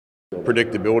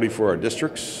Predictability for our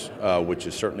districts, which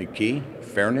is certainly key,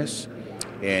 fairness,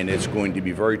 and it's going to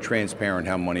be very transparent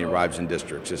how money arrives in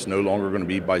districts. It's no longer going to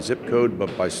be by zip code,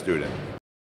 but by student.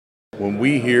 When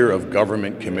we hear of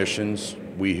government commissions,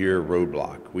 we hear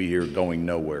roadblock, we hear going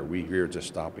nowhere, we hear it's a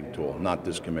stopping tool, not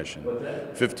this commission.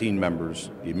 15 members,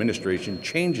 the administration,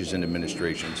 changes in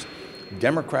administrations,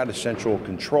 Democratic central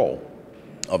control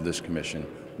of this commission.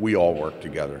 We all worked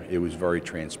together. It was very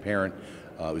transparent,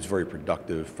 it was very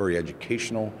productive, very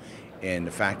educational, and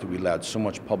the fact that we allowed so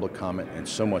much public comment and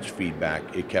so much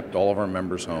feedback, it kept all of our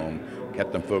members home,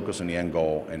 kept them focused on the end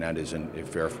goal, and that is a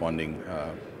fair funding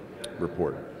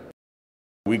report.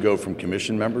 We go from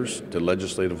commission members to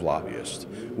legislative lobbyists.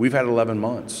 We've had 11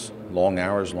 months, long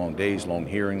hours, long days, long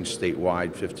hearings,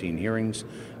 statewide 15 hearings.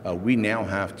 We now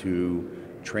have to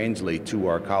translate to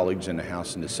our colleagues in the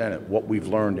House and the Senate what we've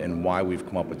learned and why we've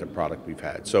come up with the product we've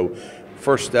had. So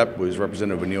first step was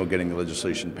Representative O'Neill getting the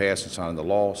legislation passed and signing the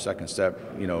law. Second step,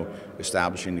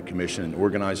 establishing the commission and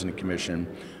organizing the commission.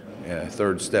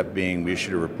 Third step being we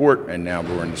issued a report, and now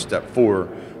we're into step 4,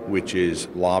 which is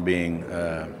lobbying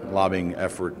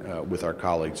effort with our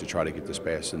colleagues to try to get this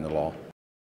passed into law.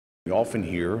 We often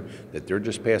hear that they're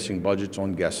just passing budgets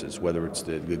on guesses, whether it's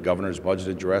the governor's budget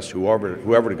address, whoever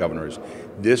the governor is.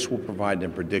 This will provide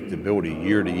them predictability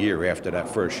year to year after that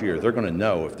first year. They're going to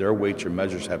know if their weights or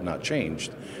measures have not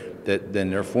changed, that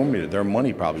then their formula, their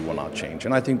money probably will not change.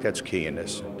 And I think that's key in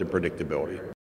this, the predictability.